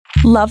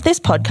Love this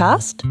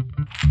podcast?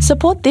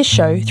 Support this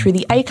show through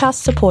the Acast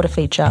supporter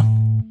feature.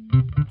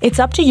 It's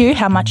up to you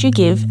how much you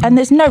give, and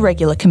there's no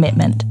regular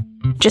commitment.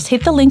 Just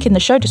hit the link in the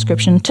show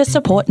description to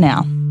support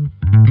now.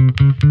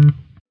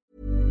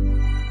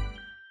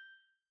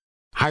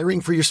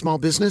 Hiring for your small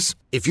business?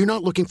 If you're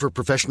not looking for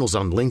professionals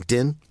on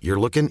LinkedIn, you're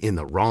looking in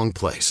the wrong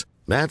place.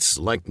 That's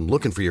like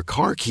looking for your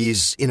car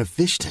keys in a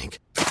fish tank.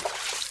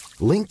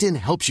 LinkedIn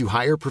helps you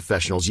hire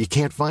professionals you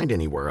can't find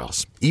anywhere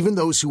else, even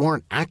those who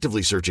aren't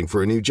actively searching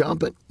for a new job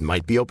but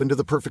might be open to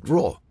the perfect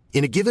role.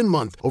 In a given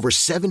month, over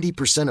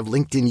 70% of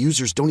LinkedIn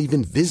users don't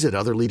even visit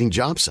other leading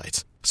job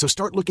sites. So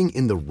start looking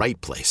in the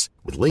right place.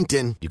 With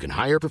LinkedIn, you can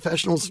hire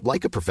professionals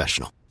like a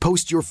professional.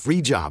 Post your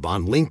free job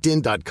on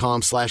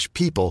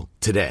linkedin.com/people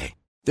today.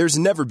 There's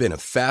never been a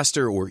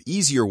faster or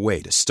easier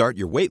way to start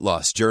your weight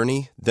loss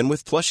journey than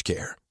with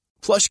PlushCare.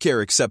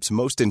 PlushCare accepts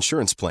most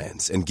insurance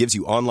plans and gives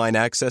you online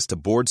access to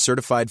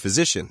board-certified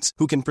physicians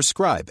who can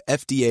prescribe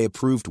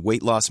FDA-approved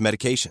weight loss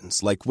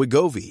medications like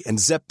Wegovy and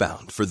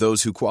Zepbound for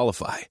those who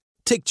qualify.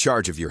 Take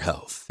charge of your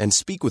health and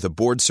speak with a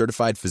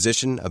board-certified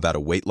physician about a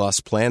weight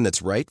loss plan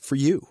that's right for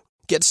you.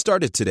 Get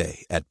started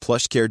today at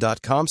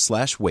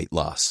plushcare.com/weight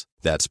loss.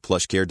 That's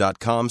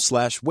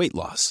plushcare.com/weight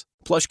loss.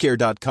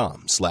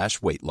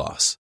 plushcare.com/weight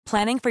loss.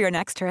 Planning for your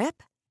next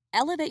trip?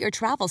 Elevate your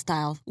travel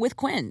style with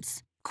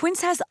Quince.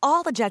 Quince has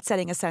all the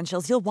jet-setting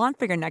essentials you'll want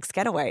for your next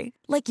getaway,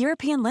 like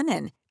European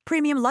linen,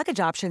 premium luggage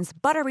options,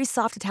 buttery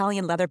soft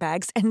Italian leather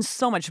bags, and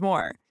so much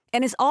more.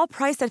 And is all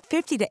priced at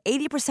 50 to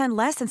 80%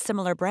 less than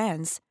similar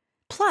brands.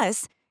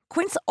 Plus,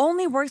 Quince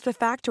only works with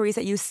factories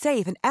that use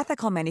safe and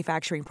ethical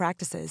manufacturing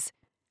practices.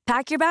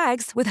 Pack your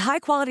bags with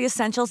high-quality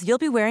essentials you'll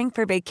be wearing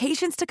for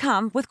vacations to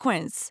come with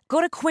Quince.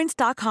 Go to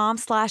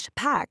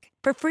quince.com/pack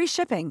for free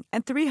shipping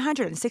and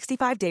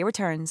 365-day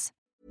returns.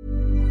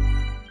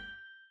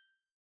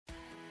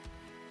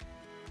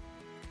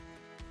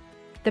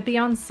 The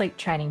Beyond Sleep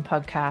Training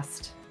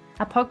Podcast,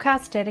 a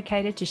podcast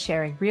dedicated to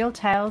sharing real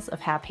tales of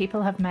how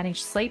people have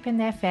managed sleep in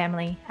their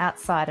family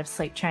outside of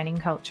sleep training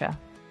culture.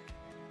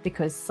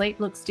 Because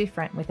sleep looks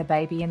different with a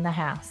baby in the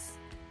house.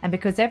 And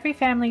because every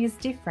family is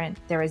different,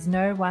 there is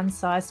no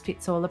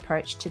one-size-fits-all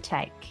approach to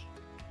take.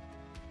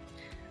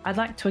 I'd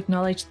like to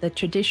acknowledge the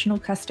traditional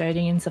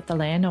custodians of the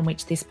land on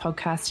which this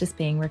podcast is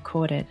being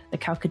recorded, the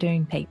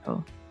Kalkadoon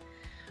people.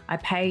 I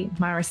pay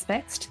my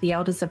respects to the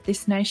elders of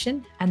this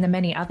nation and the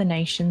many other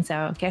nations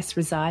our guests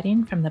reside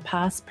in from the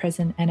past,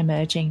 present and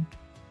emerging.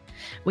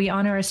 We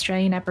honour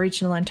Australian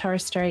Aboriginal and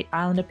Torres Strait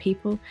Islander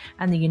people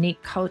and the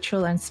unique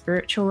cultural and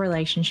spiritual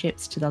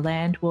relationships to the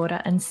land, water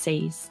and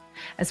seas,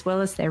 as well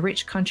as their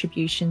rich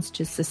contributions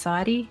to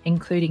society,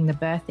 including the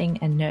birthing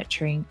and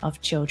nurturing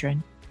of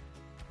children.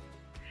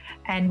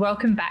 And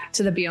welcome back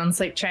to the Beyond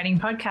Sleep Training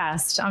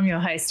Podcast. I'm your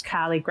host,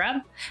 Carly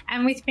Grubb,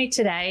 and with me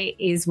today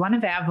is one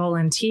of our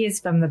volunteers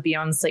from the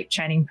Beyond Sleep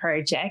Training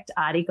Project,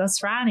 Aarti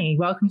Gosrani.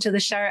 Welcome to the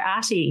show,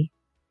 Aarti.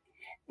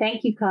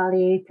 Thank you,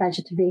 Carly.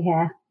 Pleasure to be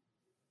here.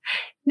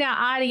 Now,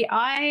 Aarti,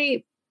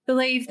 I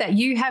believe that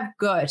you have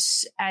got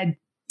a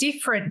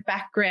different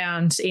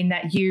background in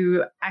that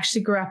you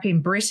actually grew up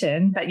in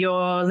Britain, but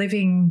you're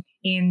living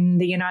in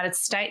the United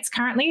States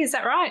currently. Is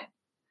that right?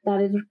 That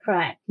is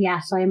correct.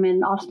 Yes, I'm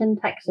in Austin,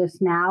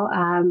 Texas now,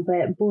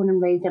 but born and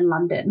raised in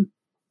London.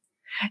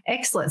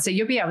 Excellent. So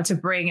you'll be able to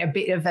bring a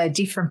bit of a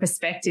different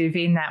perspective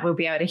in that. We'll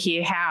be able to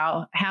hear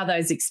how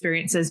those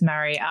experiences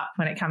marry up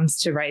when it comes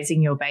to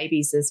raising your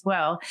babies as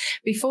well.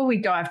 Before we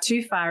dive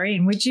too far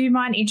in, would you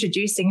mind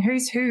introducing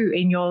who's who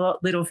in your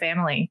little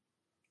family?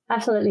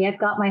 Absolutely. I've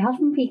got my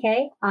husband,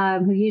 PK,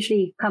 who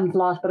usually comes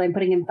last, but I'm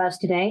putting him first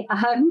today.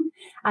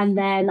 And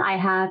then I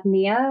have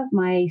Nia,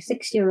 my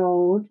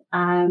 6-year-old,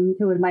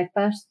 who was my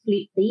first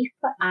sleep thief.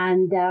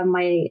 And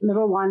my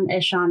little one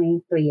is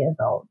Shani, 3 years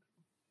old.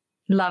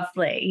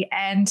 Lovely.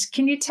 And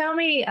can you tell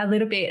me a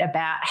little bit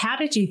about how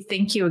did you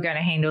think you were going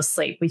to handle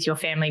sleep with your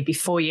family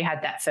before you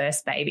had that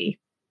first baby?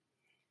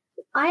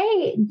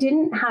 I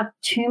didn't have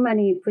too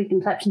many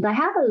preconceptions. I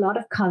have a lot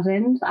of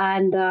cousins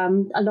and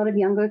a lot of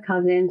younger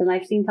cousins, and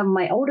I've seen some of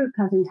my older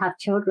cousins have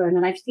children,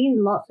 and I've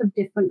seen lots of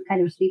different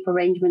kind of sleep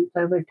arrangements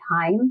over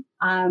time.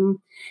 I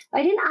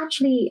didn't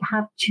actually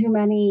have too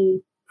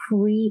many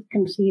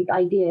preconceived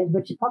ideas,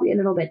 which is probably a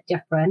little bit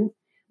different.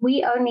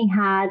 We only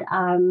had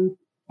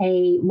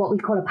what we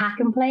call a pack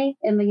and play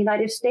in the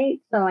United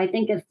States. So I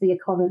think it's the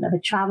equivalent of a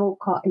travel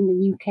cot in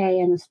the UK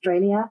and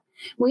Australia.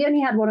 We only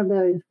had one of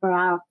those for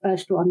our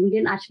first one. We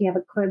didn't actually have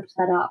a crib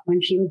set up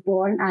when she was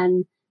born,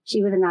 and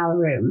she was in our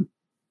room.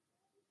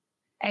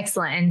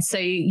 Excellent. And so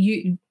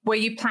were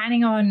you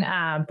planning on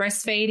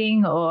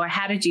breastfeeding, or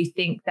how did you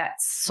think that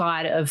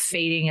side of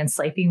feeding and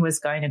sleeping was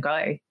going to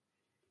go?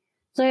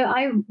 So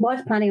I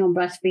was planning on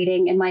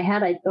breastfeeding. In my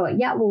head, I thought,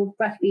 yeah, we'll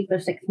breastfeed for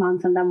 6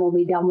 months and then we'll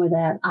be done with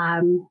it.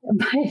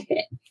 But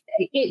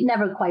it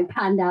never quite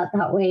panned out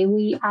that way.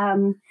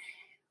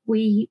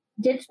 We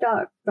did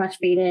start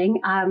breastfeeding.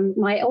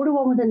 My older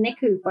one was in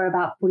NICU for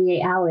about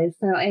 48 hours.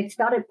 So I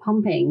started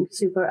pumping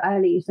super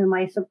early. So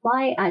my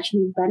supply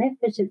actually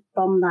benefited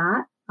from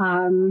that.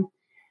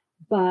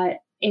 But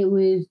it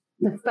was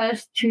the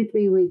first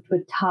 2-3 weeks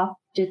were tough,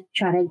 just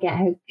trying to get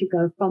her to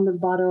go from the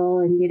bottle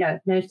and,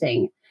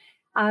 nursing.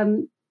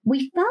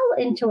 We fell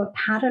into a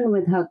pattern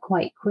with her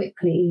quite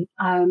quickly.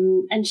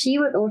 And she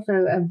was also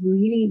a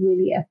really,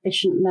 really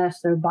efficient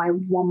nurser by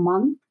 1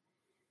 month,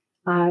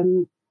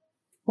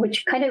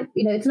 which kind of,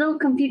 it's a little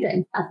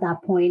confusing at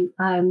that point,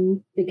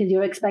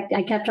 because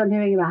I kept on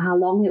hearing about how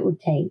long it would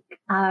take.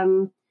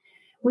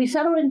 We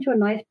settled into a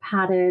nice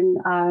pattern.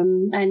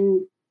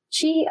 And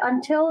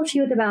until she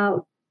was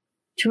about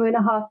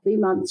 2.5, 3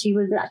 months, she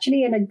was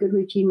actually in a good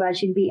routine where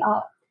she'd be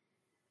up.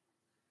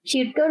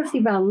 She'd go to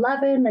sleep around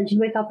 11, then she'd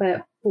wake up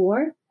at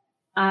 4.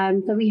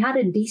 So we had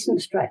a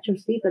decent stretch of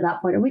sleep at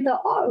that point. And we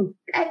thought, oh,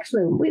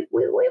 excellent. We're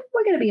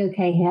going to be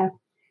okay here.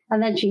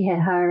 And then she hit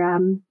her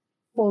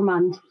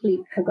 4-month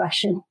sleep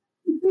progression.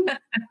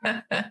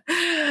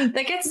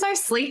 They get so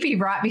sleepy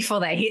right before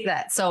they hit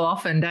that so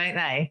often, don't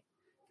they?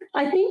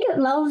 I think it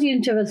lulls you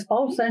into a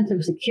false sense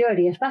of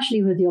security,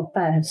 especially with your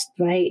first,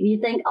 right? You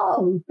think,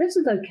 oh, this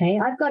is okay.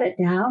 I've got it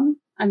down.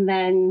 And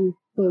then,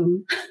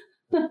 boom.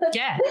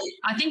 Yeah.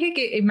 I think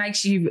it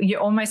makes you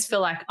almost feel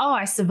like, oh,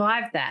 I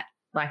survived that.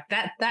 Like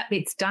that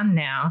bit's done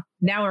now.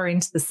 Now we're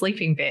into the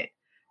sleeping bit.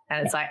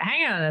 And it's like,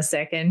 hang on a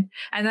second.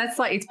 And that's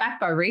like, it's backed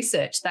by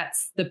research.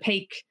 That's the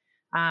peak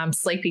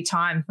sleepy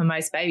time for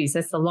most babies.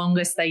 That's the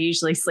longest they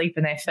usually sleep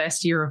in their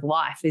first year of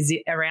life, is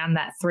around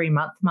that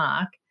 3-month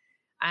mark.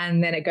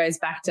 And then it goes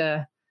back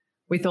to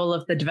with all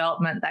of the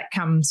development that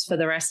comes for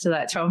the rest of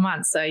that 12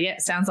 months. So, yeah,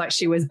 it sounds like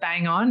she was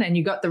bang on and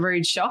you got the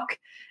rude shock.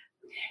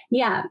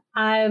 Yeah.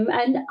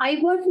 And I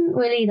wasn't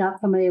really that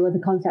familiar with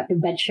the concept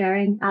of bed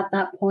sharing at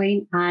that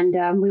point.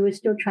 And we were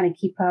still trying to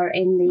keep her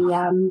in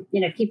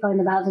the, keep her in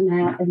the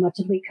bassinet as much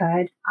as we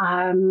could.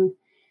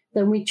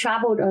 Then we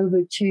traveled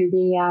over to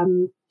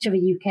the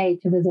UK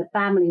to visit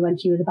family when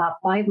she was about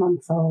 5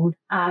 months old.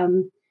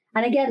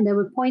 And again, there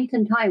were points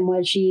in time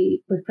where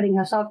she was putting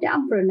herself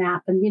down for a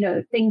nap and,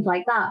 things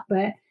like that,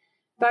 but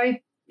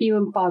very few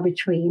and far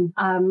between.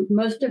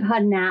 Most of her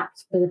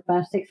naps for the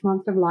first 6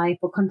 months of life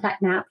were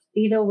contact naps,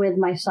 either with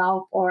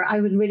myself, or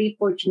I was really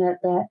fortunate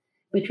that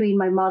between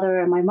my mother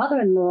and my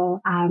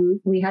mother-in-law,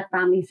 we had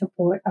family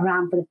support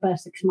around for the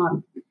first 6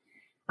 months.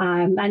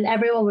 And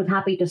everyone was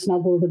happy to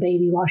snuggle the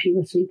baby while she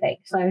was sleeping.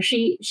 So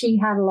she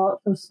had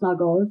lots of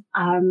snuggles.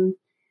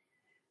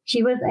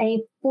 She was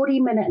a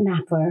 40-minute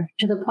napper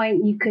to the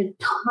point you could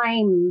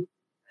time,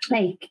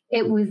 like,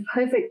 it was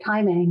perfect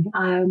timing.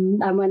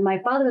 And when my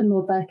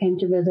father-in-law first came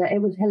to visit,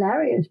 it was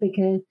hilarious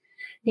because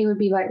he would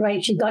be like,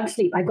 right, she's gone to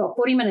sleep. I've got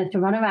 40 minutes to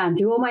run around,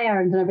 do all my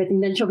errands and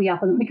everything. Then she'll be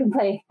up and then we can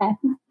play again.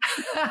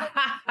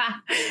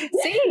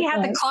 See, he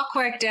had the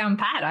clockwork down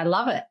pat. I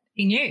love it.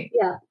 He knew.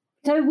 Yeah.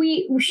 So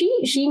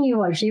she knew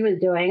what she was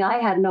doing. I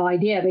had no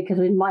idea because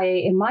in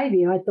my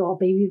view, I thought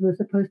babies were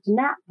supposed to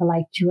nap for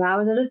like 2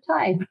 hours at a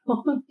time,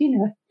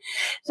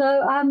 So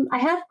I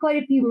had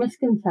quite a few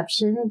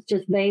misconceptions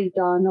just based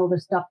on all the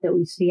stuff that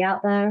we see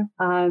out there.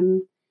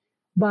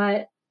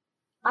 But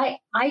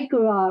I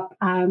grew up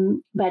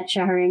bed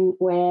sharing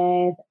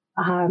with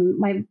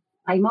my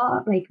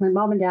mom, like my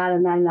mom and dad,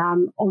 and then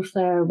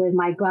also with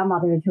my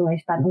grandmothers, who I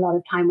spent a lot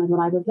of time with when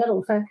I was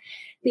little. So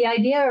the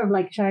idea of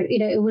like sharing,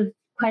 it was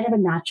kind of a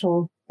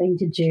natural thing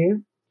to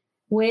do.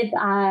 With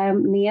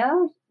Nia,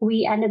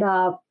 we ended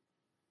up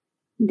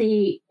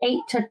the 8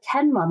 to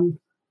 10 months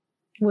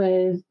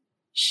was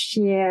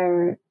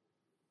sheer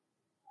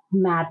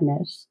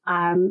madness.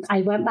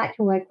 I went back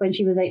to work when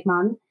she was 8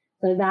 months.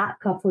 So that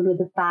coupled with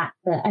the fact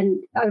that,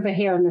 and over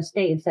here in the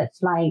States,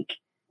 it's like,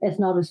 it's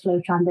not a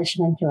slow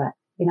transition into it.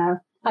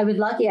 I was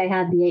lucky I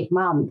had the 8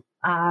 months.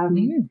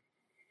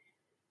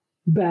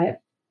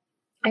 But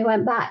I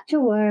went back to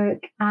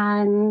work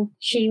and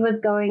she was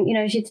going,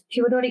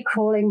 she was already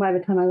crawling by the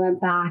time I went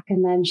back.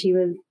 And then she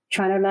was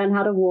trying to learn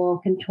how to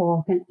walk and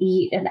talk and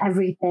eat and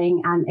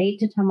everything. And 8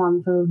 to 10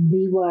 months was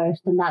the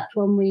worst. And that's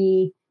when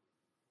we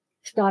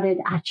started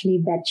actually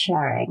bed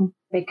sharing,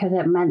 because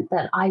it meant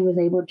that I was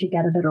able to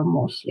get a little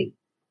more sleep.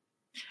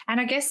 And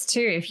I guess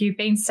too, if you've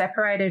been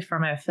separated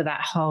from her for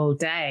that whole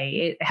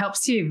day, it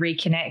helps you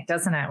reconnect,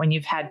 doesn't it? When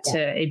you've had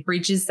it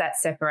bridges that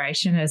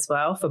separation as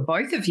well for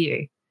both of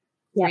you.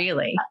 Yeah,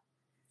 really.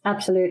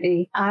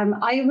 Absolutely.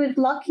 I was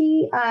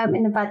lucky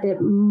in the fact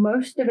that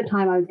most of the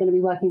time I was going to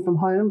be working from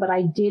home, but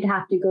I did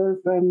have to go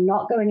from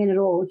not going in at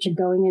all to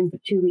going in for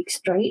 2 weeks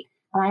straight.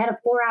 And I had a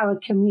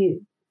 4-hour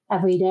commute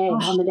every day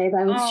on the days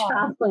I was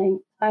traveling.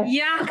 I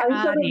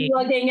was sort of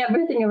lugging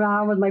everything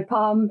around with my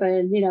pump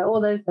and, all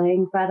those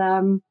things. But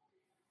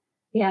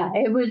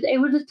it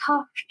was a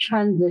tough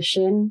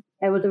transition.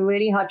 It was a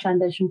really hard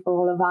transition for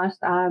all of us.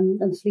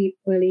 And sleep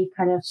really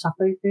kind of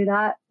suffered through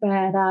that.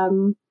 But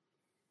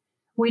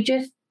we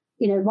just,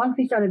 once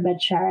we started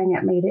bed sharing,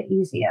 it made it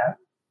easier.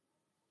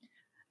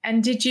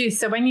 And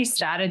so when you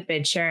started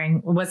bed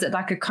sharing, was it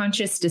like a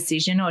conscious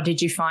decision, or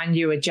did you find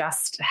you were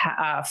just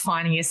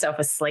finding yourself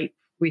asleep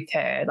with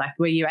her? Like,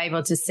 were you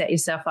able to set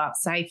yourself up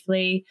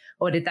safely,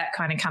 or did that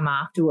kind of come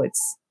afterwards?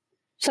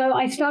 So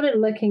I started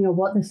looking at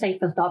what the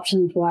safest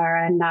options were,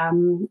 and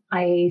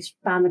I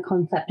found the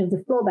concept of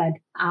the floor bed.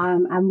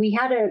 And we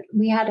had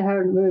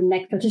her room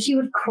next to her, so she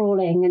was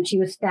crawling and she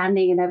was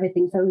standing and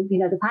everything. So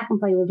the pack and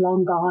play was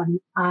long gone.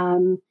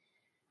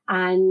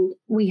 And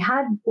we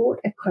had bought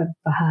a crib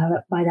for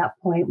her by that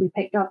point. We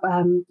picked up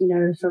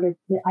sort of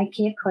the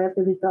IKEA crib.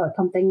 It was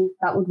something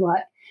that would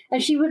work,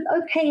 and she was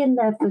okay in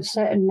there for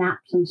certain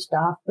naps and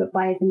stuff. But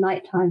by the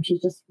nighttime, she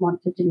just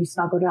wanted to be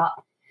snuggled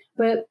up.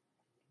 But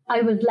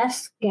I was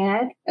less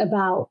scared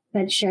about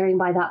bed sharing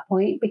by that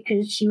point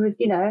because she was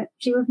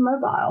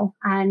mobile,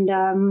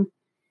 and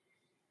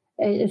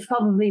it's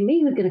probably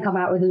me who's going to come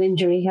out with an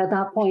injury at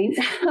that point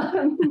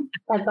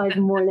by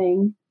the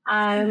morning.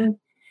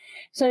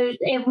 So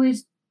it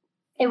was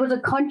a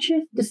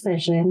conscious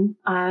decision,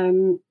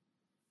 and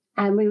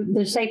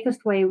the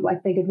safest way I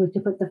figured was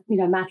to put the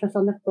mattress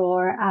on the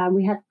floor.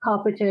 We had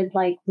carpeted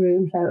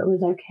room, so it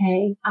was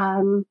okay.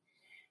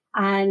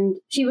 And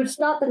she would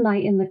start the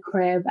night in the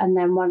crib, and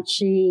then once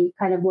she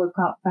kind of woke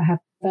up for her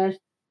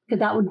first, because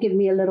that would give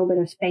me a little bit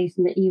of space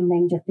in the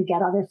evening just to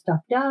get other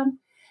stuff done.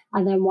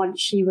 And then once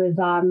she was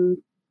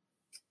beyond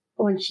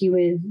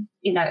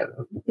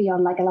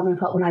 11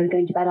 o'clock when I was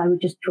going to bed, I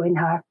would just join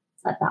her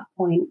at that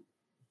point.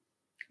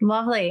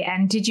 Lovely.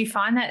 And did you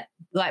find that,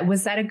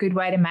 was that a good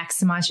way to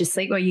maximize your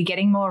sleep? Were you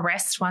getting more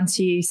rest once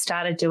you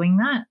started doing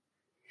that?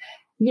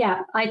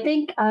 Yeah, I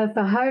think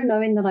for her,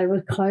 knowing that I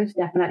was close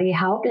definitely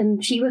helped.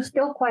 And she was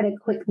still quite a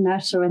quick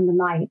nurser in the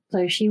night.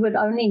 So she would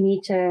only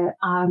need to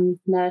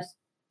nurse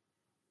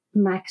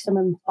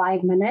maximum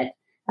 5 minutes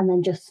and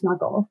then just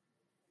snuggle.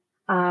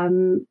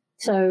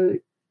 So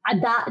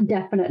that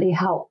definitely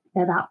helped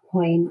at that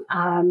point.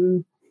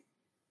 And,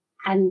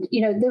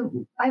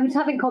 I was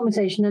having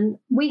conversation, and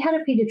we had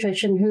a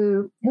pediatrician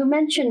who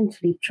mentioned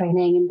sleep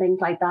training and things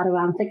like that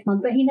around 6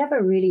 months, but he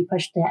never really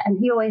pushed it. And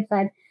he always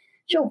said,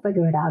 she'll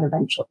figure it out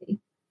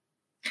eventually.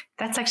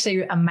 That's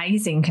actually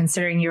amazing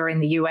considering you're in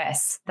the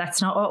US.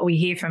 That's not what we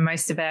hear from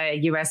most of our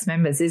US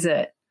members, is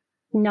it?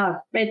 No,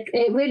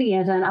 it really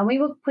isn't. And we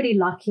were pretty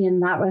lucky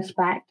in that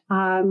respect.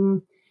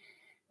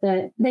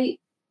 That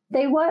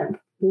they weren't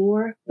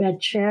for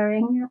bed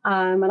sharing,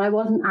 and I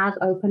wasn't as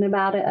open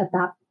about it at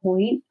that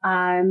point.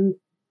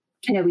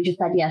 We just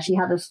said, she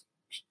had a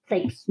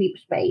safe sleep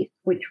space,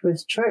 which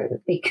was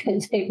true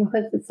because it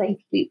was a safe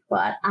sleep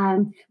spot.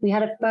 We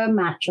had a firm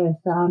mattress.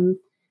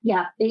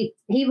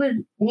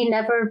 He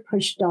never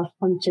pushed us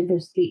onto the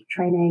sleep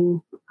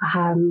training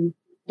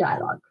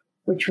dialogue,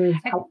 which was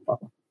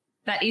helpful.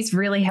 That is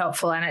really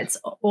helpful. And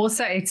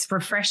it's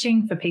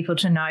refreshing for people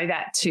to know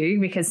that too,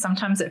 because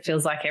sometimes it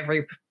feels like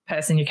every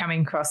person you're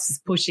coming across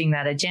is pushing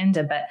that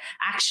agenda. But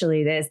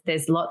actually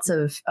there's lots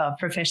of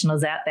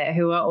professionals out there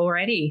who are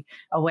already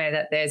aware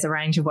that there's a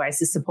range of ways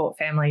to support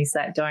families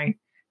that don't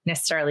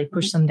necessarily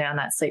push them down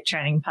that sleep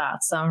training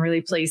path. So I'm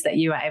really pleased that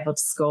you were able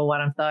to score one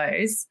of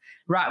those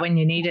right when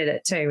you needed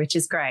it too, which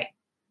is great.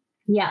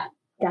 Yeah,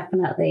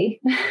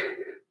 definitely.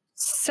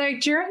 So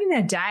during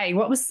the day,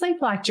 what was sleep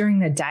like during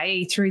the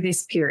day through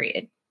this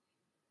period?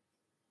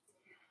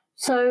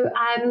 So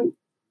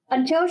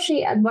until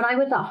when I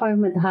was at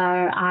home with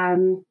her, I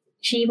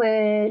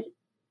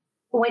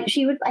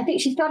think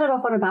she started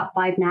off on about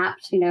 5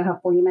 naps, her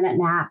 40-minute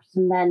naps.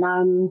 And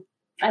then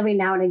every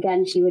now and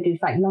again, she would do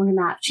longer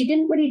naps. She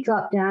didn't really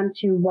drop down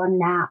to 1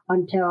 nap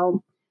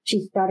until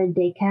she started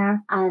daycare.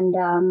 And,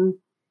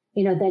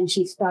 then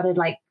she started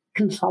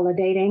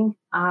consolidating.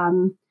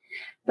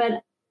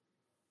 But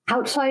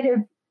outside of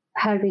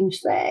her being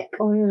sick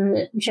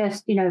or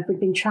just, if we'd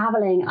been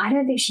traveling, I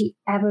don't think she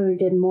ever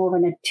did more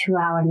than a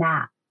 2-hour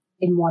nap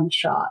in one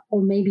shot.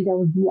 Or maybe there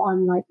was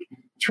one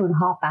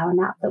 2.5-hour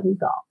nap that we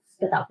got,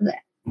 but that was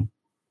it.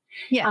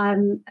 Yeah.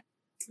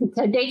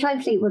 So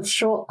daytime sleep was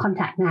short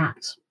contact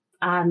naps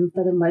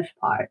for the most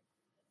part.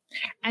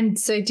 And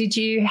so did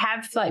you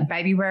have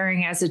baby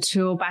wearing as a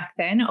tool back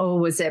then, or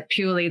was it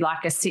purely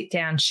a sit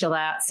down, chill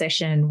out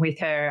session with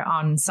her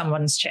on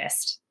someone's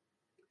chest?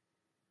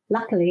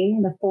 Luckily,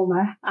 the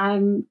former.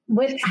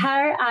 With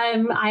her,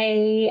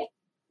 I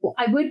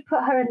would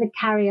put her in the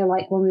carrier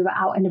when we were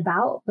out and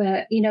about,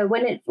 but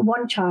when it's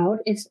one child,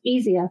 it's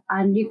easier,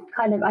 and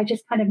I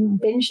just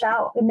binged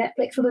out the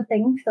Netflix sort of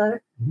thing. So,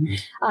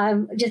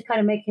 just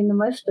making the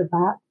most of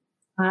that.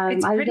 I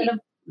was in a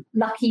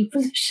lucky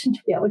position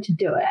to be able to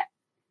do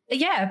it.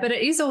 Yeah, but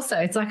it is also,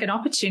 it's an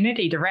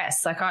opportunity to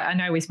rest. I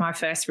know with my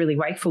first really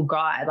wakeful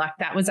guide,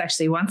 that was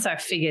actually once I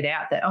figured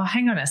out that, oh,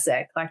 hang on a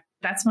sec,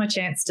 that's my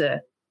chance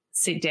to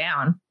sit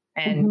down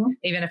and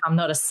even if I'm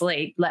not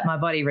asleep, let my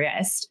body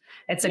rest.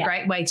 It's a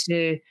great way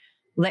to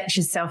let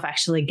yourself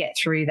actually get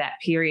through that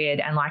period.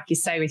 And like you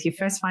say, with your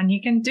first one,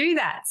 you can do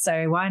that.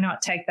 So why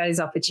not take those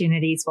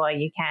opportunities while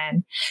you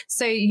can?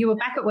 So you were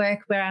back at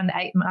work around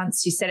 8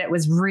 months. You said it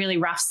was really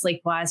rough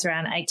sleep-wise,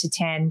 around 8 to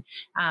 10.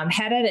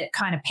 How did it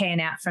kind of pan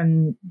out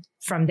from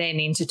then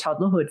into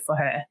toddlerhood for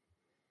her?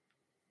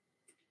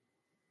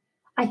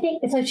 I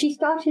think so. She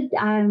started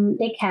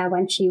daycare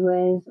when she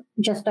was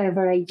just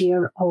over a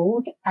year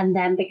old. And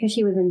then because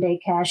she was in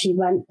daycare, she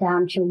went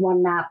down to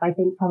 1 nap, I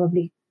think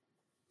probably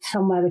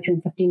somewhere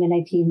between 15 and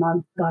 18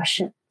 months. Gosh,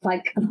 it's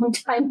like a long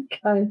time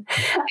ago.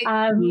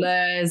 It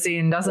blurs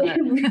in, doesn't it?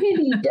 It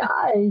really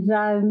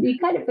does. You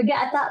kind of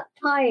forget at that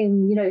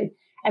time,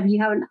 if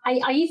you have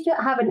I used to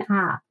have an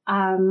app,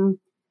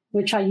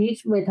 which I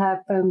used with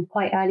her from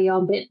quite early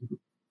on, but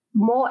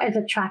more as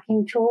a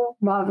tracking tool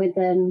rather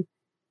than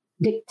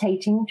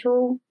dictating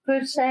tool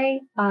per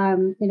se,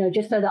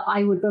 just so that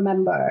I would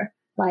remember,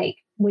 like,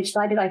 which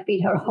side did I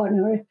feed her on,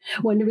 or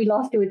when did we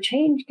last do a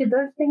change? Because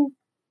those things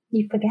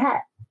you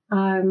forget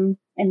in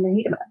the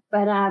heat of it.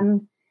 But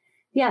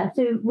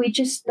so we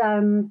just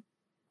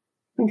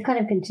we kind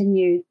of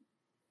continued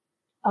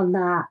on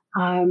that,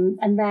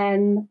 and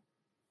then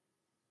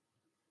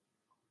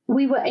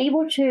we were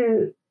able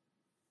to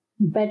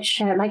bed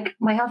share. Like,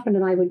 my husband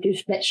and I would do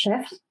split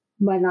shifts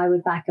when I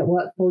was back at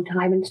work full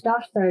time and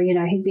stuff. So,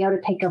 he'd be able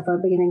to take over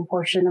a beginning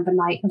portion of a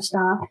night and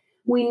stuff.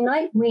 We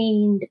night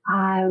weaned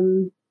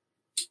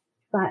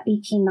about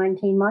 18,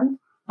 19 months.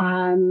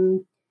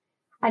 And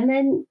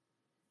then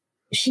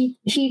she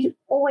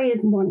always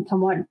wanted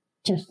someone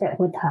to sit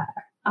with her.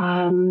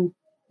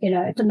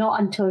 So not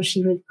until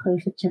she was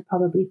closer to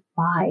probably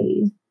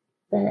 5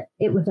 that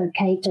it was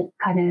okay to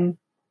kind of,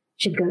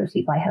 she'd go to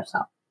sleep by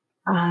herself.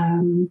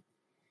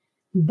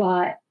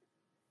 But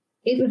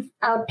it was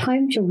our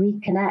time to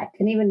reconnect.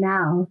 And even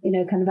now,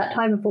 kind of that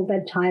time before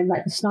bedtime,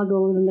 like the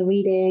snuggles and the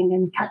reading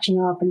and catching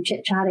up and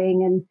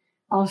chit-chatting and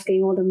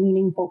asking all the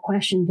meaningful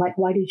questions, like,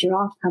 why do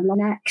giraffes have long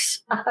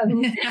necks?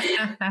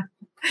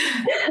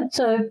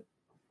 So,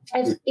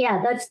 that's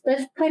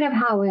kind of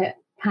how it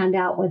panned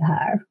out with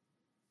her.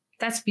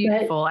 That's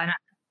beautiful. And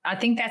I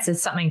think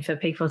that's something for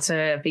people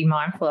to be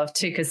mindful of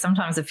too, because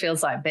sometimes it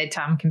feels like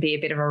bedtime can be a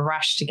bit of a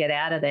rush to get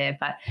out of there.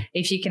 But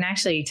if you can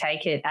actually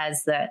take it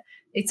as that,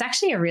 it's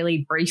actually a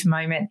really brief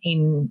moment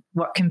in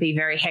what can be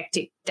very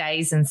hectic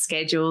days and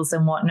schedules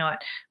and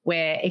whatnot,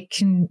 where it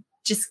can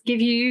just give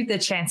you the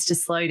chance to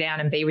slow down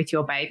and be with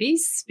your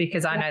babies.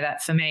 Because I know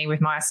that for me with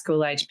my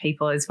school age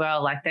people as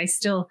well, like they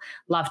still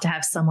love to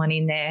have someone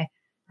in there.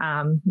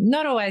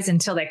 Not always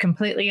until they're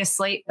completely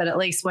asleep, but at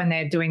least when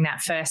they're doing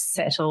that first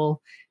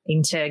settle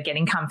into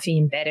getting comfy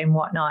in bed and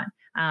whatnot.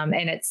 And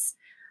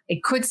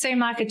it could seem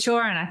like a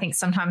chore. And I think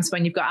sometimes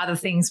when you've got other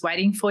things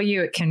waiting for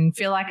you, it can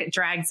feel like it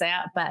drags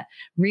out. But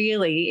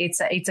really,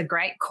 it's a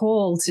great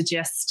call to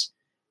just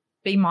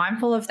be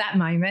mindful of that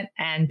moment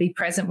and be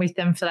present with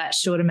them for that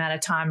short amount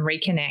of time,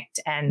 reconnect.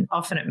 And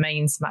often it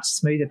means much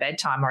smoother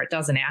bedtime, or it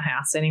does in our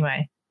house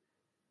anyway.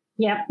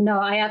 Yeah, no,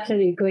 I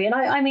absolutely agree. And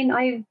I mean,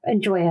 I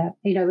enjoy it.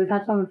 We've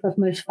had some of the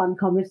most fun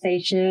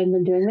conversations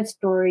and doing the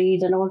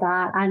stories and all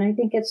that. And I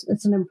think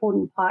it's an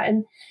important part.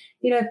 And,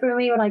 for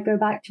me, when I go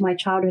back to my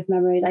childhood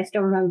memories, I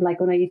still remember, like,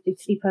 when I used to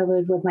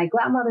sleepovers with my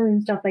grandmother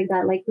and stuff like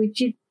that. Like,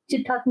 she'd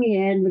tuck me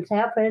in, we'd say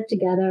our prayers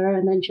together,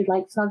 and then she'd,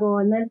 like, snuggle.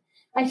 And then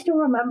I still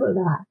remember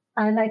that.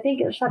 And I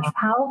think it's such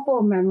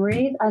powerful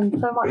memories and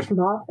so much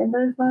love in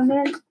those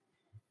moments.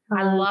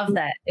 I love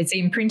that. It's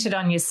imprinted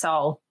on your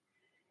soul.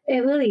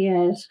 It really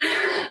is.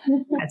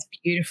 That's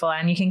beautiful.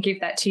 And you can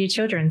give that to your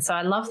children. So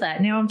I love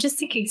that. Now I'm just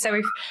thinking, so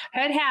we've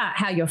heard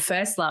how your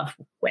first love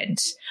went.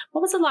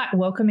 What was it like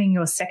welcoming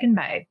your second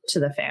babe to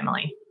the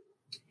family?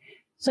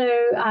 So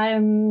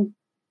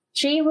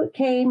she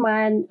came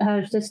when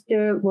her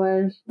sister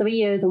was 3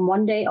 years and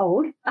 1 day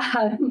old.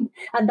 And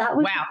that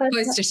was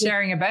close to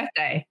sharing a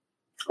birthday.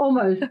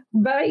 Almost.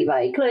 Very,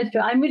 very close to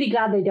it. I'm really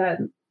glad they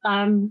don't.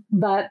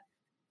 But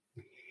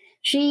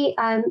she,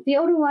 the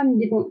older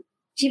one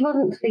she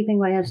wasn't sleeping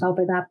by herself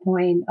at that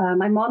point.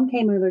 My mom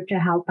came over to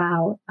help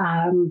out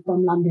from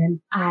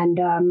London.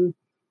 And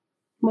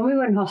when we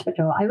were in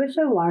hospital, I was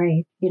so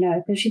worried,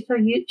 because she's so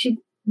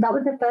that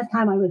was the first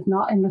time I was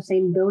not in the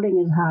same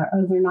building as her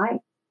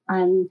overnight.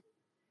 And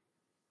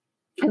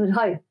it was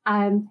hard.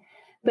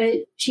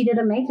 But she did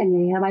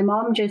amazingly. And my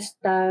mom just,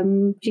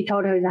 she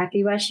told her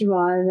exactly where she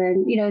was.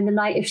 And, in the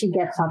night, if she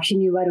gets up, she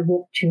knew where to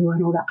walk to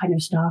and all that kind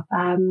of stuff.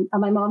 And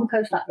my mom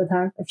co-slept with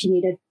her if she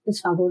needed the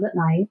snuggles at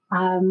night.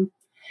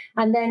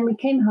 And then we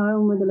came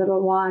home with the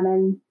little one.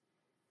 And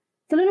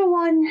the little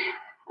one,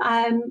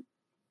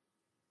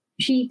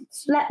 she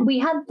slept. We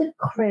had the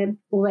crib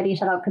already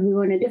set up because we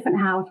were in a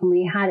different house when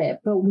we had it.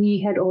 But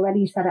we had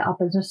already set it up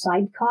as a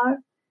sidecar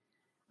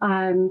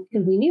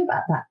because we knew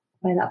about that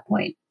by that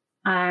point.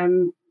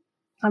 And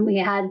we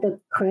had the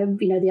crib,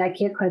 the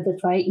IKEA crib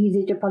that's very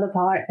easy to pull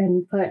apart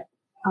and put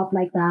up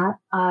like that.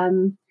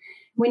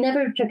 We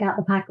never took out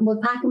the pack. Well,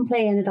 pack and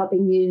play ended up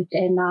being used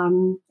in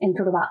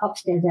sort of our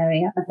upstairs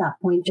area at that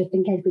point, just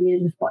in case we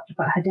needed a spot to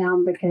put her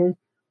down, because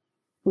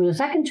with a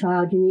second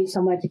child, you need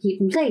somewhere to keep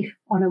them safe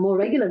on a more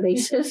regular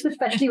basis,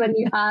 especially when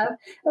you have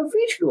a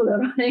preschooler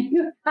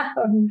running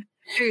around.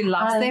 Who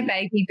loves their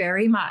baby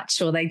very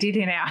much, or they did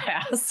in our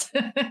house.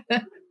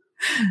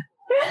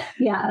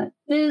 Yeah.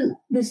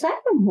 The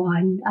second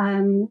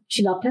one,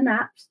 she loved her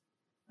naps.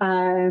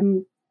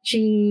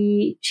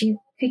 She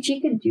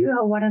could do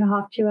her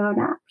 1.5, 2 hour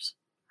naps.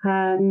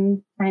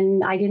 And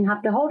I didn't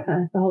have to hold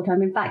her the whole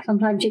time. In fact,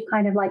 sometimes she'd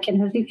kind of like in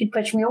her sleep, she'd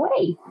push me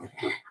away.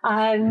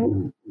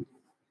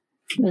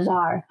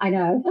 Bizarre, I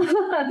know.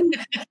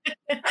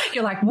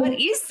 You're like, what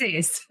is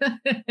this?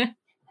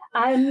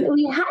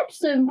 We had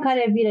some kind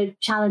of,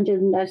 challenges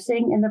in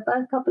nursing in the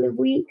first couple of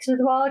weeks as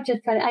well.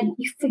 And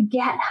you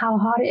forget how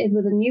hard it is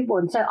with a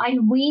newborn. So I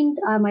weaned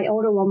my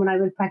older one when I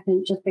was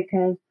pregnant, just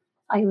because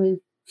I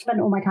spent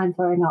all my time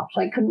throwing up,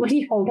 so I couldn't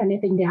really hold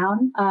anything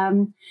down.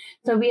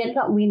 So we ended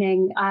up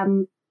weaning,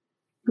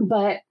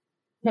 but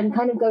then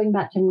kind of going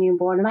back to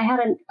newborn. And I had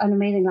an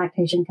amazing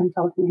lactation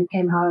consultant who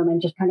came home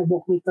and just kind of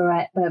walked me through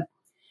it, but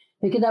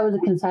because I was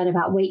concerned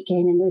about weight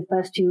gain in those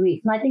first 2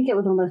 weeks. And I think it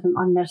was almost an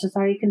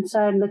unnecessary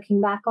concern looking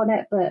back on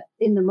it. But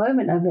in the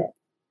moment of it,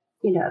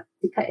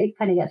 it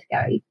kind of gets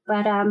scary.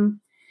 But, and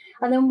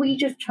then we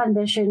just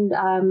transitioned.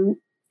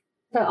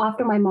 So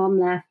after my mom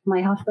left,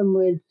 my husband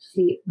would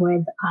sleep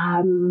with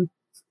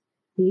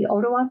the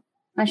older one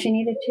as she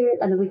needed to.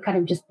 And then we kind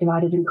of just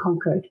divided and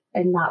conquered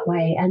in that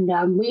way. And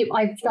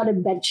I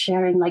started bed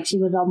sharing, like she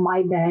was on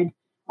my bed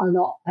a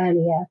lot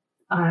earlier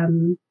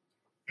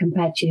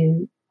compared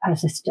to her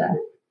sister,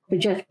 but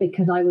just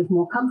because I was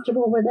more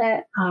comfortable with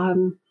it.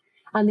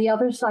 And the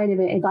other side of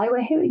it is I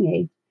wear hearing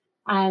aids.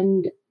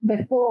 And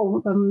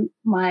before,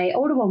 my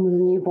older one was a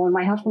newborn,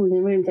 my husband was in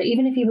the room. So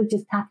even if he was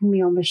just tapping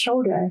me on the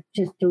shoulder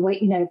just to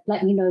wait,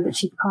 let me know that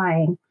she's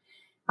crying,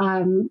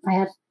 I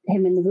had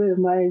him in the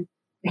room where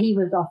he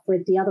was off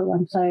with the other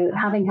one. So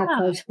having her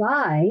close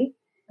by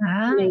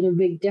made a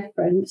big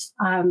difference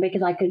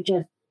because I could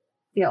just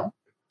feel.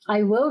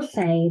 I will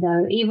say,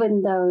 though,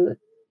 even though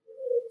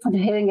the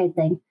hearing aid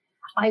thing,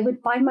 I would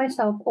find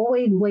myself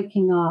always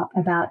waking up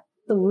about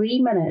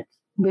 3 minutes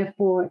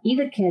before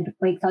either kid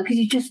wakes up, because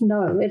you just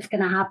know it's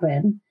going to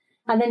happen.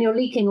 And then you're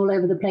leaking all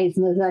over the place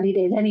in those early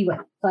days anyway.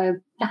 So,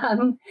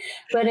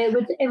 but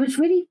it was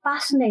really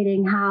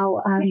fascinating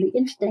how the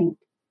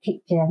instinct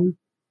kicked in.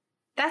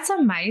 That's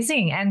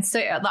amazing. And so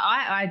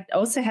I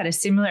also had a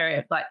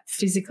similar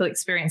physical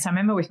experience. I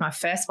remember with my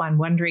first one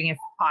wondering if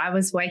I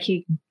was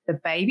waking the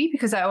baby,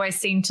 because I always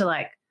seemed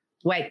to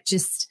wake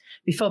just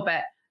before,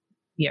 but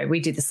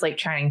we did the sleep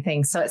training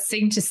thing. So it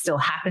seemed to still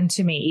happen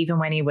to me even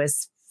when he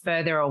was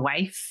further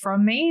away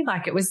from me.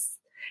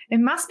 It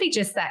must be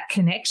just that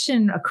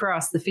connection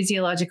across, the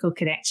physiological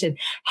connection.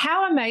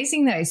 How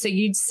amazing though. So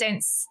you'd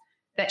sense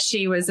that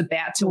she was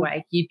about to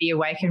wake, you'd be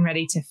awake and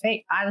ready to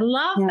feed. I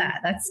love that.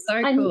 That's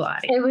so cool.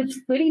 It was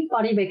really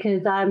funny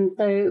because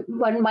so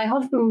when my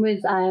husband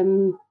was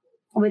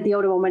with the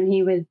older woman,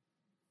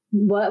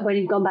 when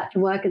he'd gone back to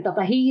work and stuff,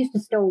 he used to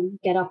still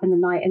get up in the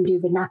night and do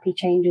the nappy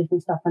changes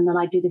and stuff, and then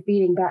I'd do the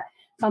feeding. But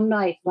some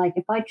nights,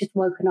 if I'd just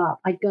woken up,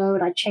 I'd go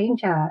and I'd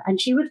change her,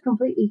 and she was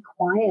completely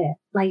quiet.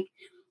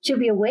 She'll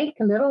be awake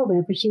a little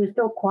bit, but she was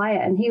still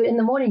quiet. And in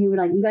the morning, he was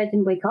like, "You guys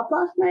didn't wake up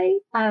last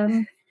night?"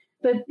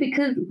 But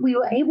because we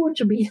were able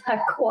to be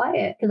that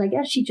quiet, because I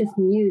guess she just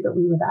knew that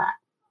we were there.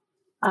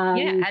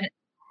 And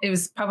it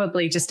was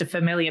probably just a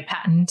familiar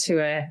pattern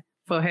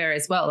for her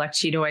as well.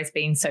 She'd always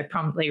been so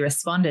promptly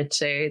responded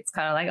to. It's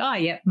kind of like, oh,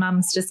 yep,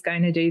 mum's just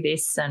going to do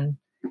this. And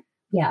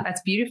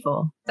that's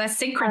beautiful. That's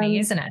synchrony,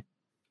 isn't it?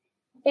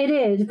 It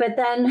is. But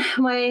then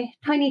my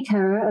tiny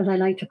terror, as I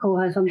like to call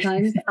her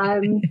sometimes,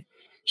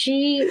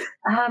 she,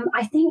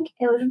 I think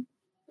the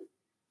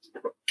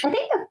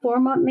 4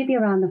 month, maybe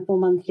around the 4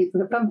 months,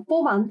 from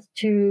 4 months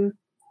to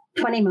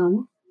 20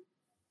 months,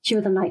 she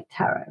was a night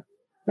terror.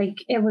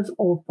 It was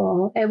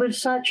awful. It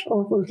was such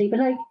awful sleep.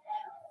 And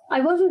I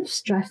wasn't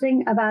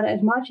stressing about it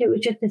as much. It was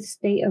just a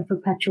state of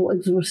perpetual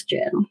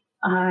exhaustion.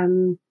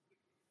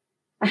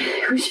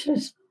 It was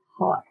just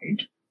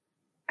hard.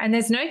 And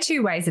there's no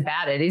two ways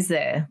about it, is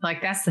there?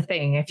 That's the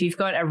thing. If you've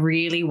got a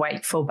really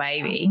wakeful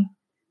baby,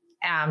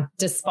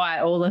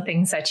 despite all the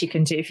things that you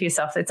can do for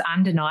yourself, it's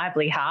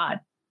undeniably hard.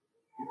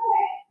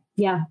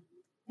 Yeah,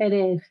 it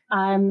is.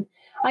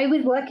 I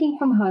was working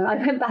from home. I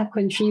went back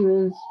when she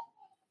was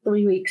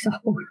 3 weeks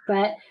old,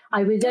 but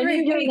I was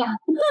only doing that.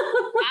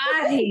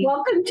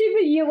 Welcome to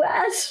the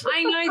US.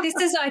 I know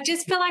I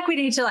just feel like we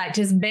need to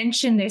just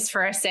mention this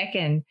for a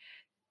second.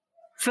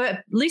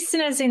 For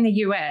listeners in the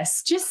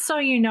US, just so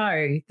you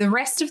know, the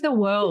rest of the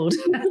world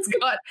has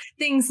got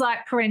things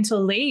like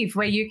parental leave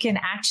where you can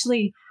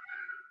actually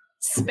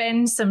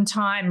spend some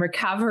time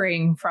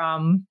recovering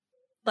from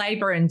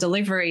labor and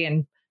delivery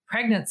and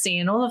pregnancy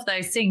and all of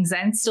those things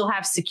and still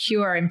have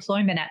secure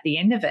employment at the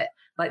end of it.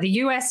 The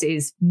US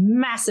is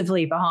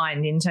massively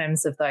behind in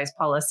terms of those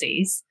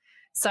policies.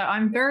 So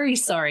I'm very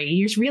sorry.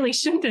 You really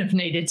shouldn't have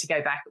needed to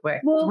go back to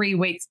work 3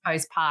 weeks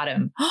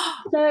postpartum.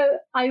 So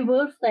I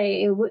will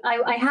say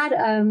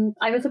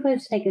I was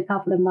supposed to take a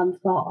couple of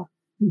months off,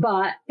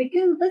 but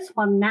because this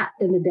one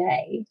napped in the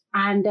day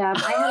and I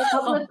had a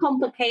couple of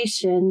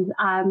complications,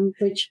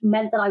 which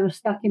meant that I was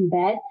stuck in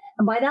bed.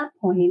 And by that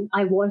point,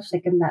 I was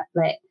sick of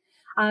Netflix.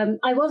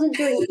 I wasn't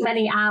doing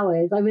many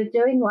hours. I was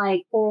doing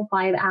 4 or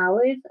 5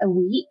 hours a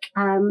week.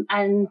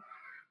 And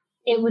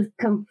it was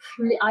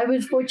I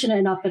was fortunate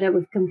enough that it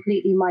was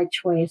completely my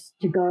choice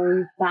to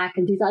go back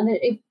and do that.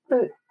 And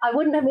but I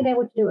wouldn't have been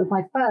able to do it with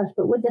my first,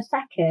 but with the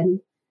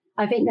second,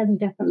 I think there's a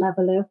different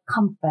level of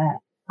comfort.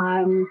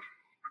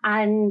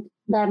 And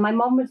then my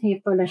mom was here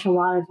for a little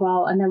while as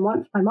well. And then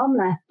once my mom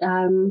left,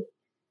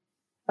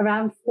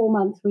 around 4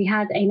 months, we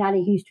had a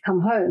nanny who used to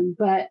come home.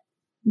 But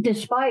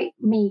despite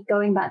me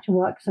going back to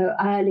work so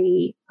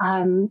early,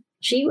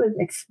 she was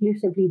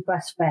exclusively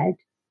breastfed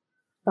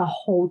the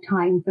whole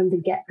time from the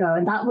get-go.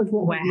 And that was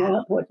what was more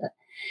important.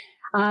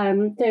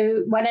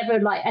 So whenever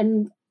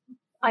and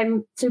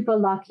I'm super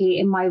lucky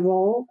in my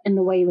role in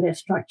the way that it's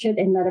structured,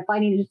 in that if I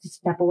needed to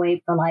step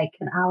away for like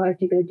an hour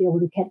to go deal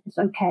with the kid, it's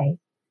okay.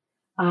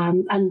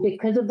 And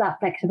because of that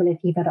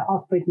flexibility that it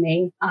offered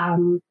me,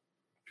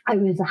 I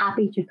was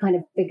happy to kind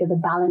of figure the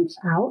balance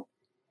out.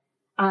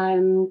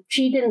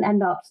 She didn't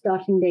end up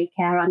starting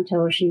daycare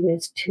until she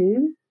was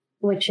 2,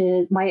 which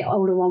is my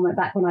older one went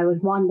back when I was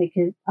 1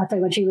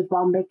 when she was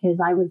 1 because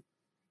I was,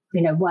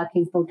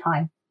 working full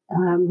time.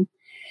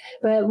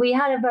 But we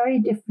had a very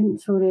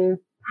different sort of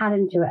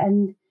pattern to it.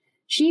 And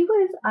she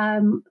was,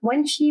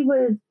 when she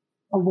was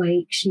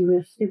awake, she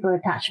was super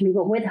attached to me.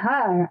 But with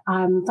her,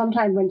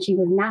 sometimes when she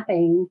was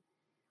napping,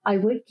 I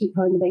would keep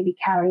her in the baby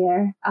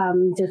carrier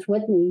just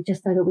with me,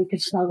 just so that we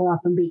could snuggle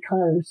up and be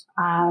close.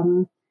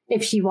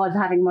 If she was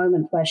having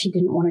moments where she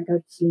didn't want to go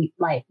to sleep,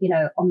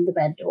 on the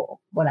bed or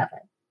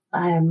whatever.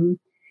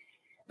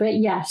 But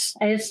yes,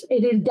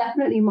 it is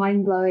definitely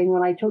mind-blowing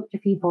when I talk to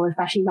people,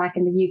 especially back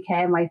in the UK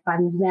and my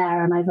friends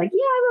there. And I was like,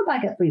 yeah, I went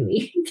back at 3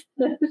 weeks.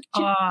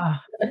 I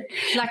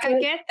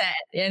get that.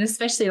 And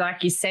especially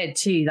like you said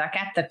too, like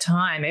at the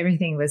time,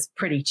 everything was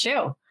pretty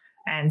chill.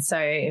 And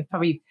so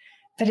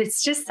but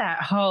it's just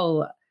that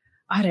whole,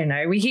 I don't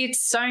know, we hear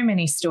so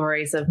many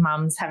stories of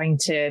mums having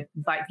to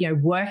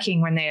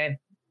working when they're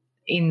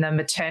in the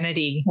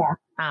maternity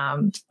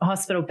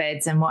hospital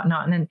beds and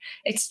whatnot. And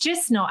it's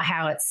just not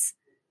how it's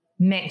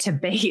meant to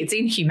be. It's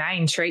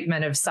inhumane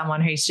treatment of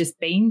someone who's just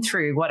been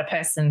through what a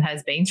person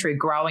has been through,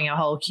 growing a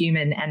whole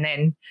human and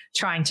then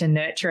trying to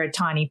nurture a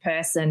tiny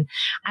person.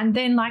 And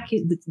then like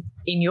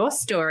in your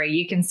story,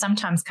 you can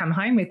sometimes come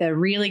home with a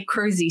really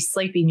cruisy,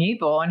 sleepy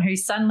newborn who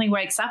suddenly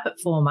wakes up at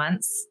 4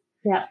 months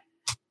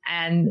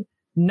and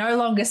no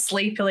longer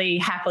sleepily,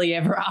 happily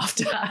ever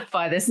after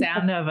by the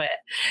sound of it.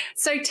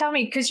 So tell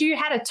me, because you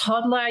had a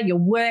toddler, you're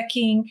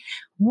working,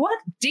 what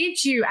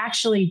did you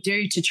actually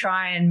do to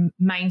try and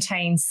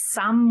maintain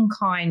some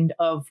kind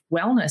of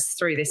wellness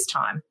through this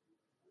time?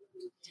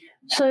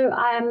 So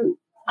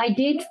I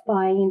did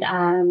find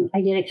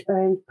I did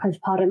experience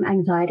postpartum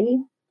anxiety.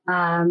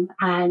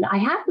 And I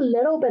had a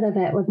little bit of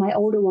it with my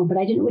older one, but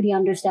I didn't really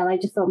understand. I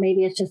just thought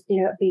maybe it's just,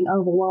 being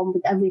overwhelmed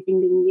with everything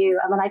being new.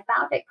 And then I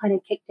found it kind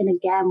of kicked in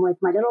again with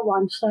my little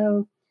one.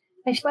 So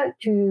I spoke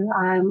to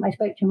my,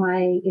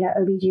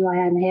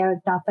 OBGYN here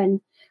and stuff, and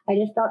I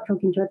just started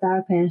talking to a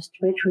therapist,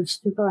 which was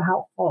super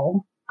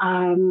helpful.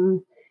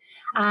 And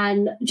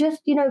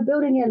just,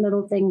 building in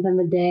little things in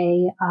the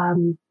day,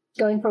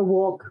 going for a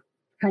walk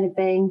kind of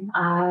thing.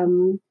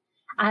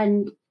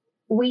 And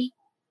we're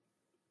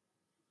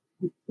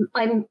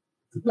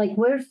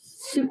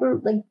super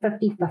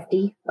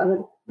 50-50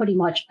 pretty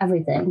much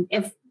everything.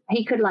 If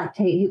he could my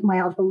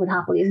husband would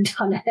happily have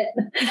done it.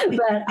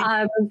 But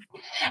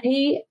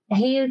he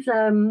is,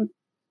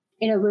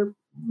 we're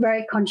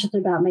very conscious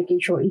about making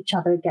sure each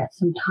other gets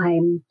some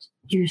time to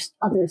do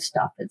other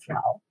stuff as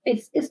well.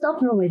 It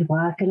doesn't always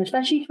work. And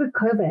especially with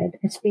COVID,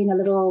 it's been a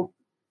little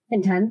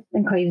intense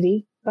and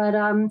crazy, but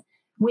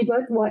we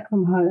both work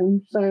from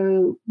home.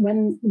 So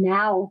when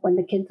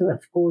the kids are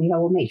at school,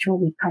 we'll make sure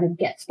we kind of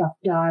get stuff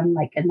done,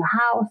 like in the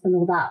house and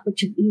all that,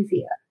 which is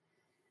easier.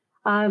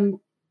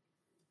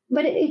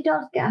 But it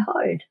does get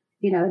hard,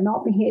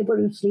 not being able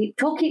to sleep.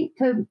 I think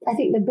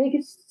the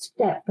biggest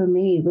step for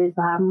me was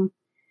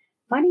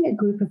finding a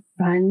group of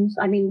friends.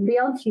 I mean,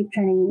 Beyond Sleep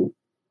Training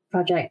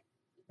Project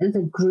as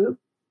a group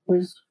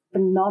was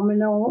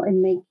phenomenal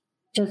in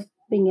just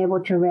being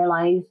able to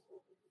realize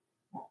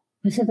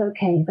this is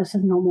okay, this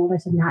is normal,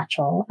 this is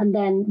natural. And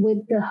then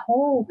with the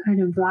whole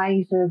kind of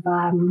rise of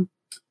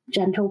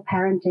gentle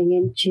parenting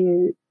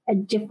into a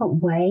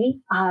different way,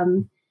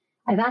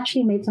 I've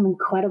actually made some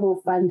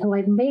incredible friends who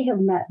I may have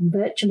met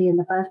virtually in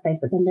the first place,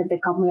 but then they've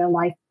become real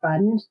life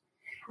friends.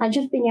 And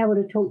just being able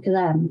to talk to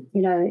them,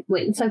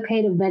 it's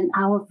okay to vent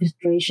our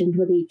frustrations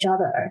with each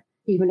other,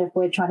 even if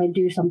we're trying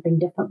to do something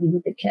differently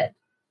with the kid.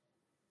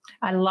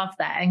 I love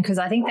that. And because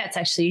I think that's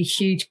actually a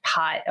huge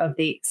part of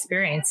the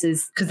experience,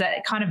 is because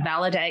that kind of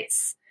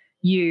validates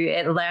you.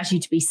 It allows you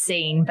to be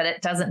seen, but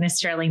it doesn't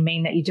necessarily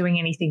mean that you're doing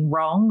anything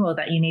wrong or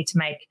that you need to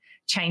make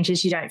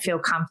changes you don't feel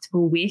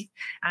comfortable with.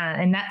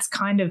 And that's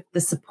kind of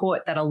the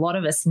support that a lot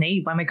of us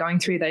need when we're going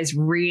through those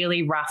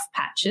really rough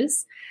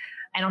patches.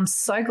 And I'm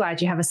so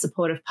glad you have a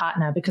supportive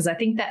partner, because I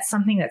think that's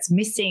something that's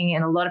missing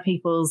in a lot of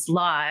people's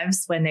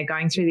lives when they're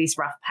going through these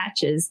rough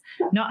patches.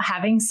 Not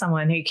having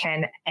someone who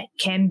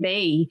can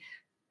be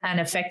an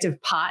effective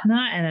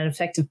partner and an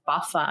effective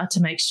buffer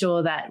to make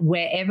sure that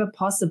wherever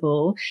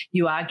possible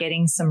you are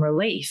getting some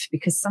relief,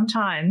 because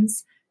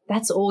sometimes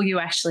that's all you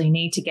actually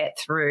need to get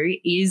through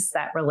is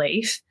that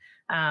relief.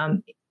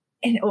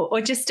 Or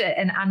just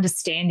an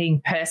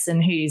understanding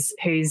person who's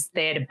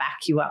there to back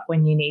you up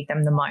when you need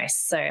them the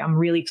most. So I'm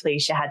really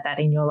pleased you had that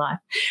in your life.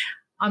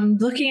 I'm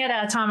looking at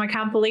our time. I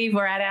can't believe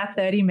we're at our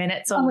 30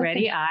 minutes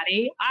already,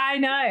 Aarti. I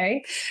know.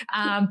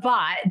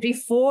 But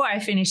before I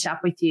finish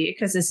up with you,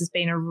 because this has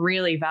been a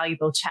really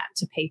valuable chat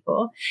to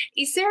people,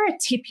 is there a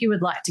tip you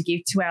would like to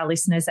give to our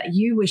listeners that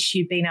you wish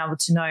you'd been able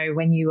to know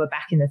when you were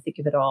back in the thick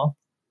of it all?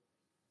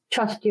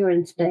 Trust your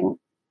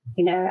instinct.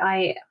 You know,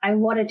 I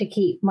wanted to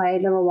keep my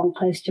little one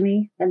close to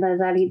me in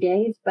those early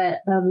days, but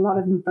there's a lot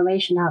of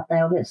information out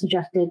there that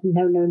suggested,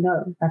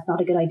 no, that's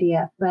not a good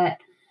idea. But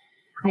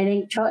I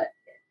think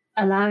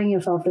allowing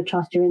yourself to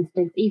trust your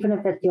instinct, even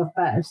if it's your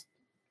first,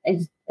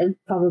 is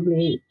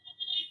probably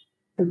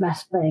the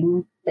best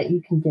thing that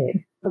you can do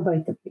for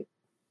both of you.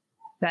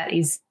 That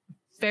is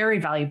very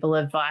valuable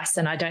advice,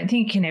 and I don't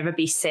think it can ever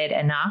be said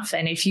enough.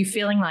 And if you're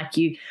feeling like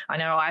I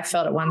know I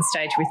felt at one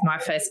stage with my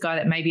first guy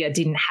that maybe I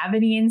didn't have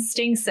any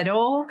instincts at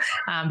all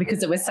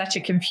because it was such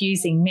a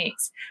confusing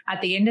mix.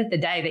 At the end of the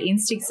day, the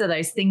instincts are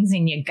those things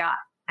in your gut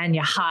and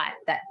your heart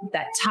that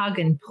tug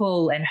and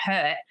pull and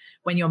hurt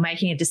when you're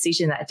making a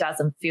decision that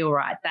doesn't feel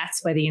right.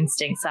 That's where the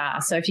instincts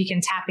are. So if you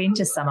can tap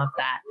into some of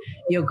that,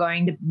 you're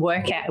going to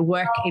work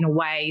in a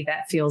way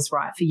that feels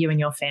right for you and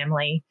your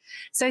family.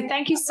 So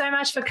thank you so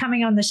much for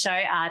coming on the show,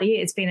 Aarti.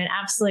 It's been an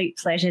absolute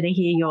pleasure to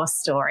hear your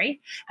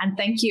story. And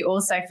thank you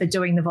also for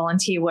doing the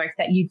volunteer work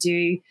that you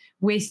do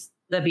with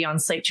the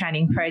Beyond Sleep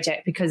Training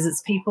Project, because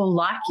it's people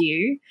like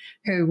you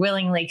who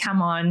willingly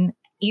come on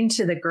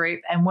into the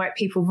group and work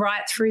people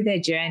right through their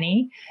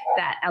journey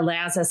that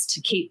allows us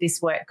to keep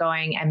this work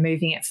going and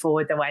moving it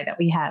forward the way that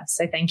we have.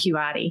 So thank you,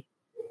 Aarti.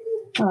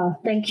 Oh,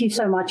 thank you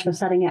so much for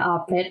setting it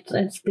up.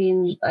 It's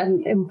been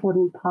an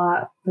important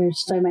part for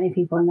so many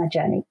people in their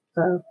journey.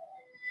 So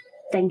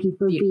thank you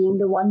for being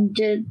the one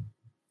to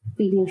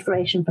be the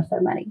inspiration for so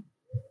many.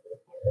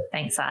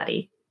 Thanks,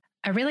 Aarti.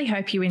 I really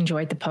hope you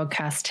enjoyed the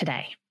podcast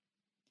today.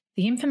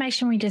 The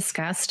information we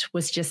discussed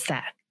was just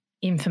that,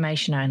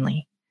 information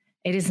only.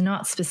 It is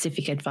not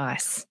specific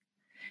advice.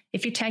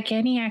 If you take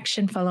any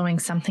action following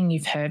something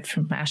you've heard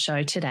from our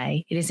show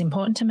today, it is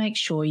important to make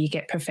sure you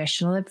get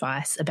professional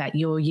advice about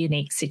your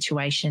unique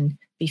situation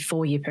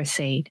before you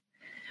proceed,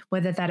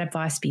 whether that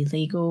advice be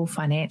legal,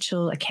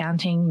 financial,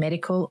 accounting,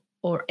 medical,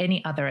 or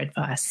any other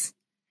advice.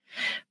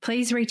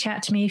 Please reach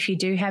out to me if you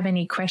do have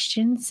any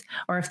questions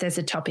or if there's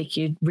a topic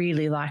you'd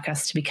really like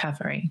us to be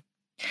covering.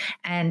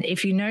 And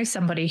if you know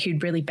somebody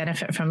who'd really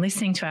benefit from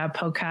listening to our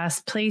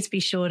podcast, please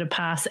be sure to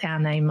pass our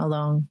name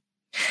along.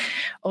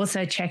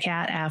 Also, check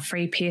out our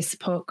free peer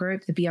support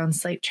group, the Beyond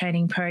Sleep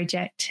Training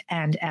Project,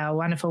 and our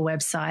wonderful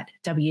website,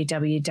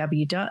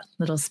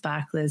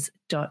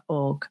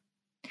 www.littlesparklers.org.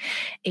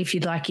 If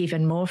you'd like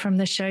even more from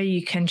the show,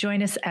 you can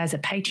join us as a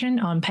patron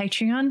on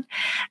Patreon,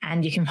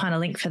 and you can find a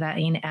link for that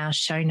in our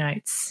show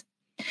notes.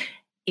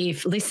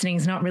 If listening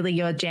is not really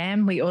your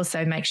jam, we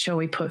also make sure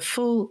we put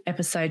full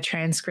episode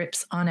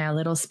transcripts on our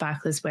Little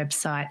Sparklers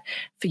website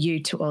for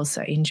you to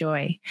also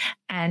enjoy,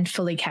 and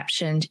fully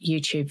captioned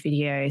YouTube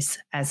videos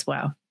as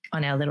well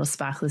on our Little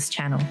Sparklers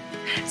channel.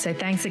 So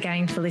thanks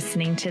again for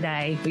listening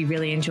today. We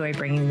really enjoy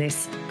bringing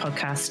this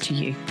podcast to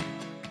you.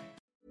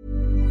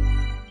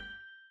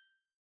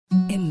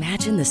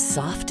 Imagine the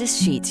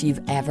softest sheets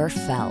you've ever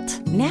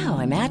felt. Now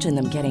imagine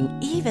them getting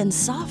even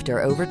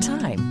softer over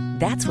time.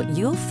 That's what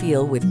you'll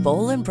feel with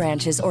Boll &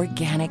 Branch's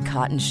organic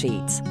cotton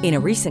sheets. In a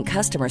recent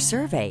customer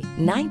survey,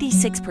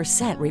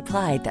 96%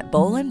 replied that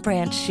Boll &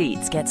 Branch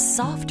sheets get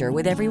softer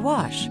with every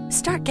wash.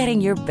 Start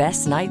getting your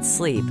best night's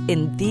sleep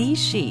in these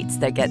sheets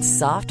that get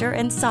softer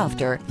and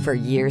softer for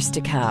years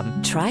to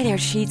come. Try their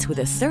sheets with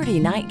a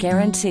 30-night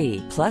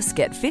guarantee. Plus,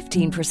 get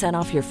 15%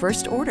 off your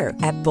first order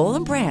at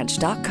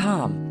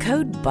bollandbranch.com.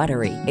 Code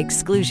BUTTERY.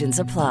 Exclusions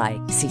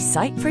apply. See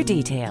site for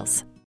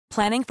details.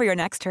 Planning for your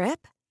next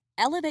trip?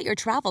 Elevate your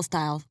travel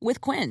style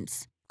with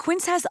Quince.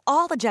 Quince has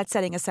all the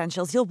jet-setting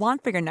essentials you'll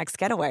want for your next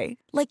getaway,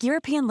 like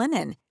European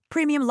linen,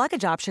 premium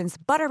luggage options,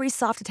 buttery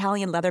soft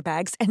Italian leather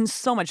bags, and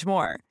so much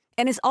more.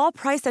 And is all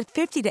priced at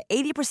 50 to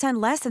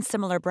 80% less than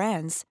similar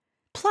brands.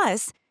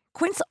 Plus,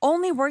 Quince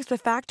only works with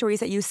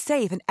factories that use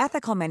safe and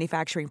ethical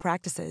manufacturing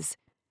practices.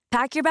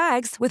 Pack your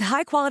bags with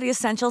high-quality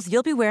essentials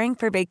you'll be wearing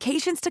for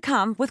vacations to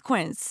come with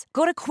Quince.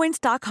 Go to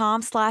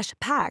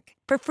quince.com/pack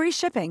for free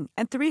shipping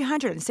and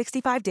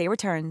 365-day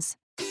returns.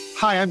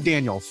 Hi, I'm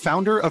Daniel,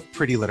 founder of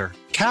Pretty Litter.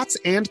 Cats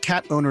and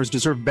cat owners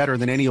deserve better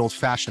than any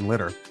old-fashioned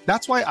litter.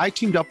 That's why I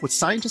teamed up with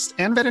scientists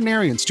and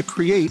veterinarians to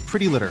create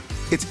Pretty Litter.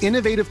 Its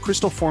innovative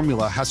crystal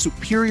formula has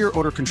superior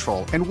odor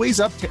control and weighs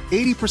up to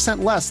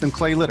 80% less than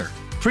clay litter.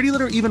 Pretty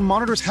Litter even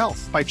monitors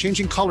health by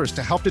changing colors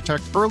to help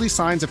detect early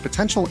signs of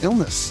potential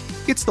illness.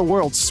 It's the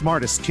world's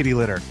smartest kitty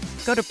litter.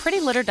 Go to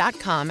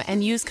prettylitter.com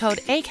and use code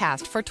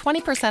ACAST for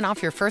 20%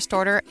 off your first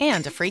order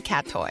and a free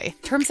cat toy.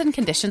 Terms and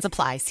conditions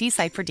apply. See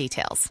site for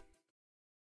details.